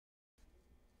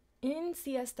In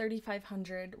CS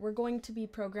 3500, we're going to be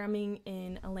programming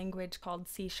in a language called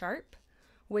C#,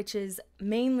 which is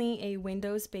mainly a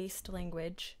Windows-based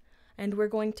language, and we're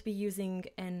going to be using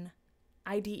an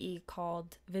IDE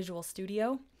called Visual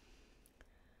Studio.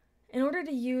 In order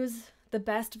to use the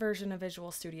best version of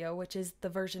Visual Studio, which is the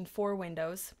version for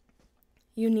Windows,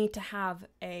 you need to have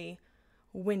a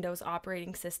Windows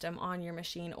operating system on your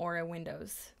machine or a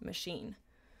Windows machine.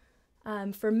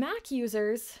 For Mac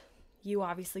users, you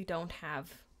obviously don't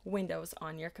have Windows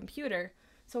on your computer.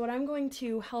 So what I'm going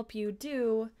to help you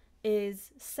do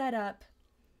is set up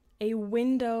a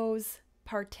Windows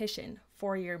partition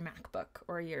for your MacBook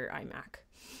or your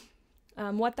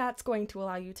iMac. What that's going to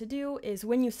allow you to do is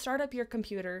when you start up your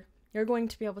computer, you're going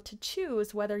to be able to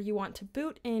choose whether you want to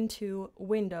boot into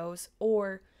Windows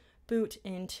or boot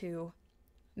into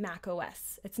Mac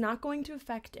OS. It's not going to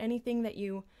affect anything that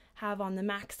you have on the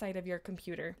Mac side of your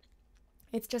computer.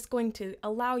 It's just going to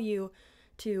allow you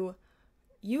to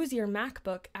use your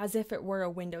MacBook as if it were a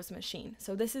Windows machine.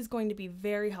 So this is going to be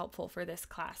very helpful for this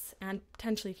class and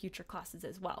potentially future classes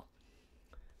as well.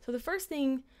 So the first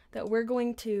thing that we're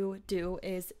going to do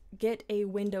is get a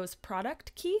Windows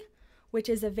product key, which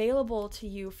is available to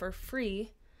you for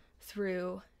free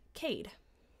through CADE.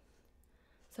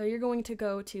 So you're going to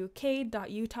go to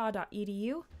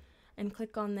cade.utah.edu and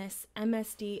click on this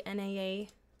MSDNAA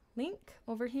link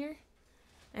over here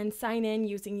and sign in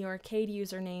using your CADE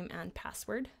username and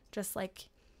password, just like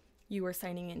you were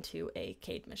signing into a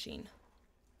CADE machine.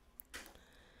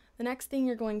 The next thing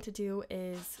you're going to do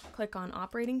is click on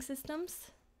Operating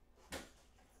Systems,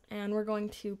 and we're going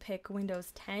to pick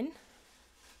Windows 10.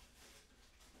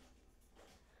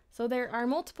 So there are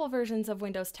multiple versions of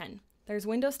Windows 10. There's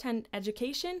Windows 10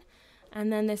 Education,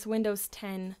 and then this Windows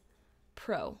 10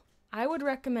 Pro. I would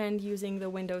recommend using the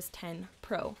Windows 10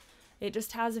 Pro. It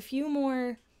just has a few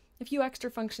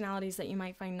extra functionalities that you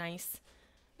might find nice.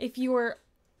 If you are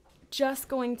just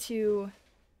going to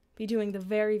be doing the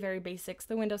very, very basics,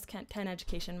 the Windows 10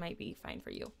 Education might be fine for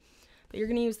you. But you're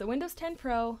going to use the Windows 10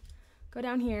 Pro, go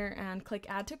down here and click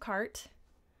Add to Cart.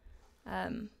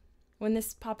 When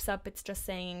this pops up, it's just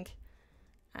saying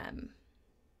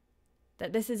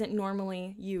that this isn't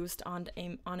normally used on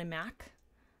a Mac.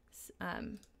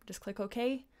 Just click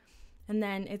OK. And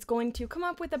then it's going to come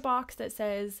up with a box that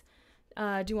says,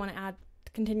 do you want to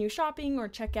continue shopping or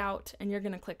check out? And you're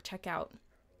going to click checkout.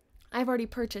 I've already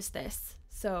purchased this,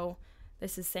 so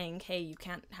this is saying, hey, you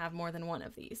can't have more than one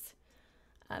of these.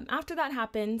 After that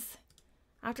happens,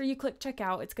 after you click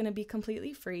checkout, it's going to be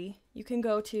completely free. You can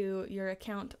go to your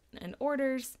account and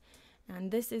orders,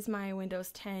 and this is my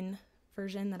Windows 10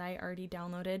 version that I already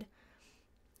downloaded.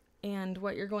 And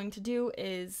what you're going to do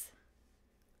is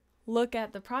look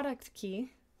at the product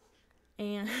key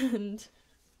and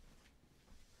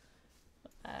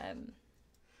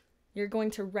you're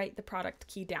going to write the product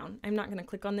key down. I'm not going to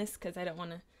click on this because I don't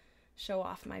want to show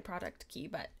off my product key,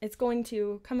 but it's going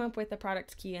to come up with the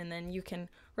product key, and then you can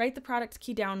write the product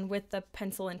key down with the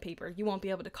pencil and paper. You won't be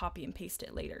able to copy and paste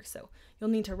it later, so you'll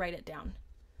need to write it down.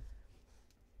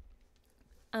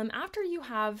 After you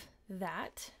have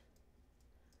that,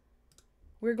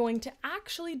 we're going to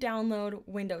actually download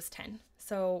Windows 10.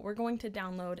 So we're going to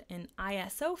download an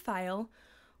ISO file,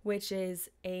 which is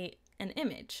an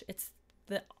image. It's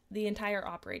the entire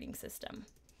operating system.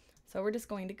 So we're just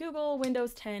going to Google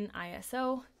Windows 10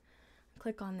 ISO,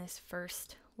 click on this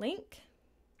first link,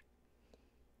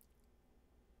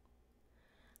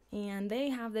 and they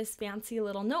have this fancy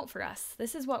little note for us.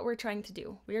 This is what we're trying to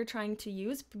do. We are trying to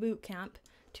use Boot Camp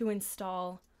to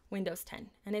install Windows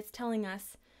 10, and it's telling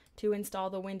us to install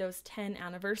the Windows 10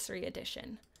 Anniversary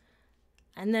Edition.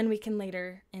 And then we can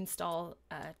later install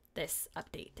this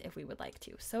update if we would like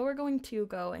to. So we're going to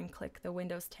go and click the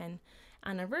Windows 10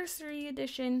 Anniversary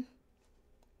Edition.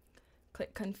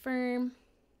 Click Confirm.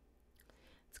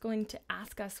 It's going to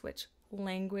ask us which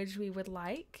language we would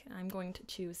like. I'm going to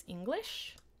choose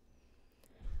English.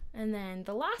 And then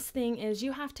the last thing is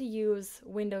you have to use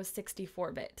Windows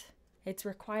 64-bit. It's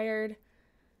required,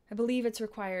 I believe it's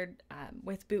required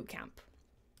with Boot Camp.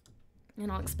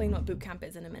 And I'll explain what Boot Camp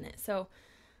is in a minute. So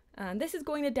this is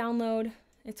going to download.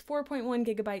 It's 4.1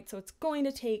 gigabytes, so it's going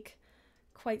to take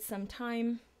quite some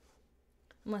time,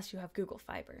 unless you have Google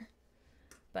Fiber.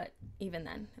 But even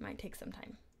then, it might take some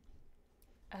time.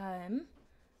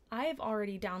 I've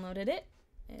already downloaded it.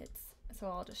 So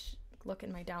I'll just look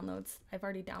in my downloads. I've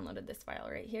already downloaded this file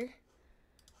right here.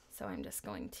 So I'm just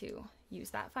going to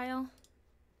use that file.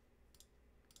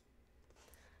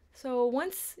 So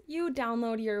once you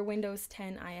download your Windows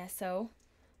 10 ISO,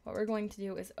 what we're going to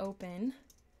do is open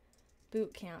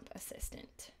Boot Camp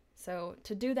Assistant. So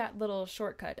to do that little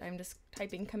shortcut, I'm just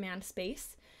typing Command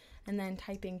Space and then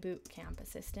typing Boot Camp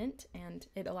Assistant, and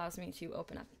it allows me to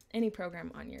open up any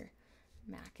program on your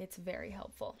Mac. It's very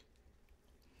helpful.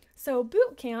 So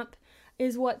Boot Camp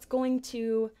is what's going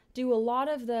to do a lot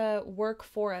of the work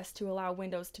for us to allow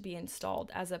Windows to be installed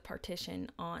as a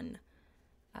partition on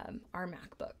our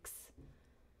MacBooks.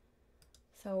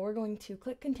 So we're going to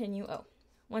click Continue. Oh,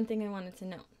 one thing I wanted to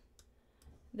note.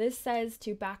 This says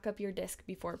to back up your disk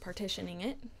before partitioning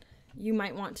it. You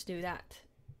might want to do that.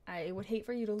 I would hate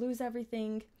for you to lose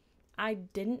everything. I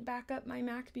didn't back up my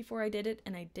Mac before I did it,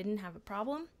 and I didn't have a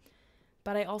problem,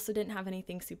 but I also didn't have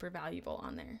anything super valuable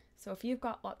on there. So if you've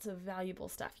got lots of valuable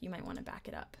stuff, you might want to back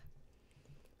it up.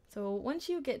 So once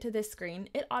you get to this screen,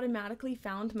 it automatically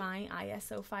found my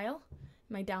ISO file,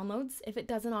 my downloads. If it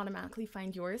doesn't automatically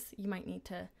find yours, you might need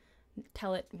to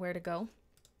tell it where to go.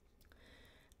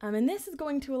 And this is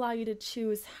going to allow you to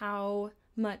choose how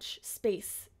much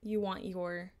space you want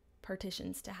your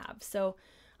partitions to have. So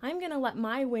I'm going to let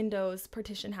my Windows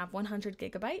partition have 100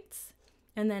 gigabytes,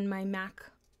 and then my Mac,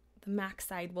 the Mac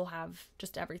side, will have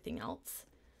just everything else.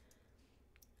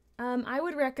 I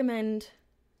would recommend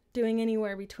doing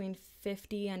anywhere between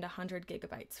 50 and 100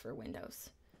 gigabytes for Windows.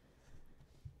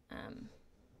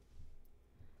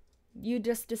 You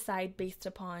just decide based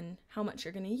upon how much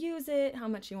you're going to use it, how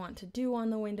much you want to do on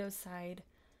the Windows side.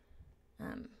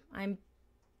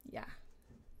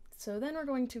 So then we're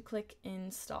going to click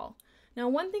Install. Now,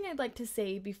 one thing I'd like to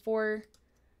say before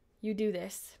you do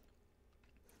this,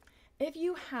 if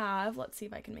you have, let's see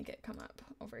if I can make it come up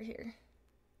over here.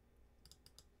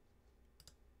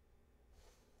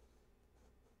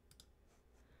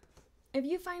 If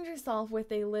you find yourself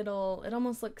with a little, it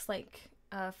almost looks like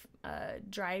a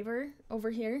driver over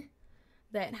here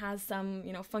that has some,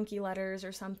 funky letters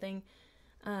or something.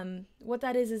 What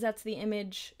that is that's the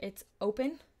image. It's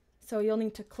open, so you'll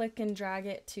need to click and drag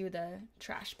it to the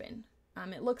trash bin.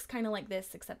 It looks kind of like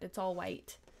this, except it's all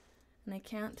white, and I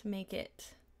can't make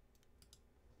it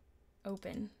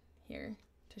open here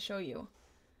to show you.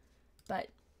 But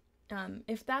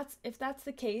if that's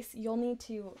the case, you'll need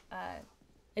to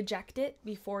eject it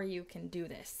before you can do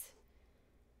this.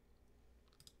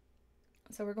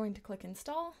 So we're going to click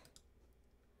Install.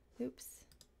 Oops.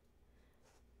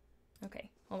 Okay,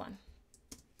 hold on.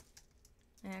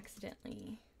 I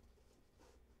accidentally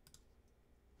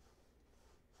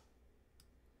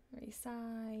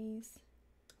resize.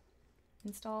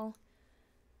 Install.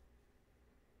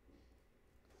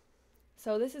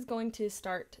 So this is going to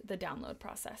start the download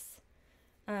process.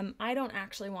 I don't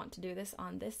actually want to do this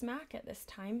on this Mac at this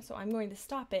time, so I'm going to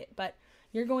stop it, but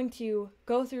you're going to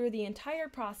go through the entire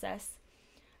process,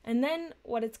 and then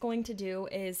what it's going to do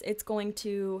is it's going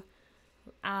to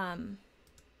so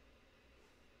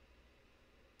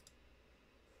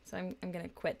I'm going to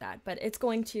quit that, but it's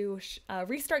going to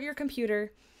restart your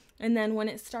computer, and then when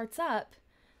it starts up,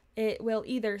 it will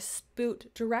either boot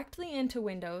directly into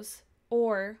Windows,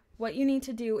 or what you need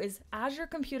to do is, as your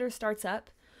computer starts up,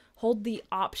 hold the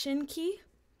Option key,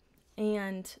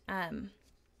 and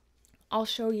I'll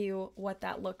show you what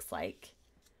that looks like.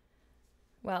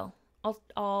 Well,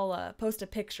 I'll post a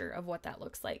picture of what that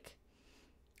looks like.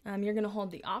 You're going to hold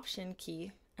the Option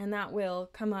key, and that will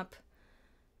come up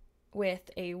with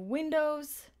a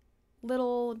Windows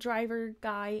little driver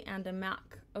guy and a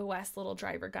Mac OS little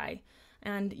driver guy,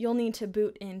 and you'll need to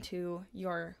boot into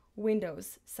your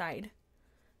Windows side.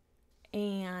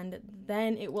 And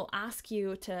then it will ask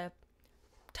you to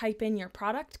type in your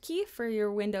product key for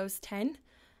your Windows 10.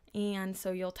 And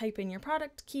so you'll type in your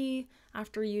product key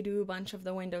after you do a bunch of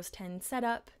the Windows 10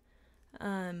 setup.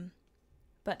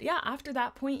 But yeah, after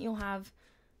that point, you'll have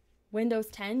Windows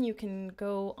 10. You can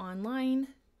go online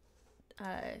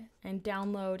and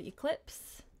download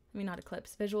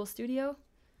Visual Studio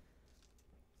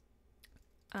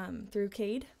through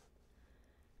Cade.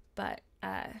 But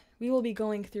we will be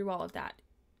going through all of that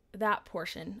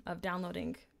portion of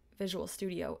downloading Visual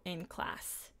Studio in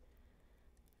class.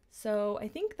 So I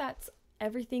think that's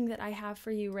everything that I have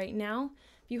for you right now.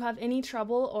 If you have any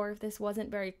trouble or if this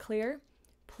wasn't very clear,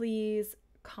 please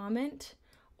comment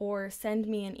or send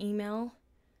me an email.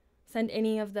 Send an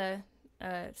email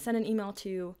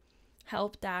to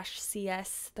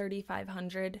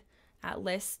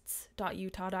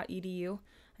help-cs3500@lists.utah.edu,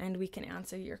 and we can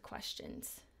answer your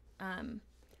questions.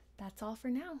 That's all for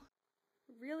now.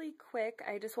 Really quick,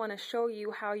 I just want to show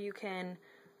you how you can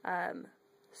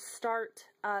start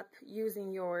up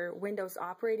using your Windows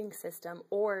operating system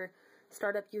or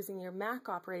start up using your Mac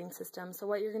operating system. So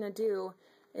what you're going to do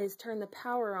is turn the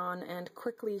power on and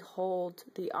quickly hold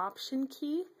the Option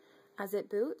key as it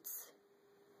boots.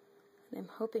 and I'm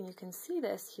hoping you can see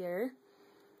this here.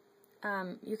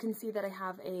 You can see that I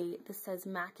have this says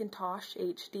Macintosh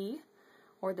HD,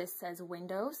 or this says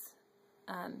Windows.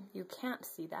 You can't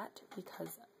see that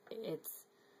because it's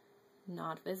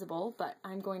not visible, but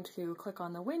I'm going to click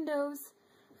on the Windows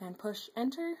and push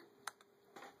enter,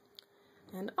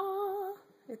 and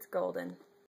it's golden.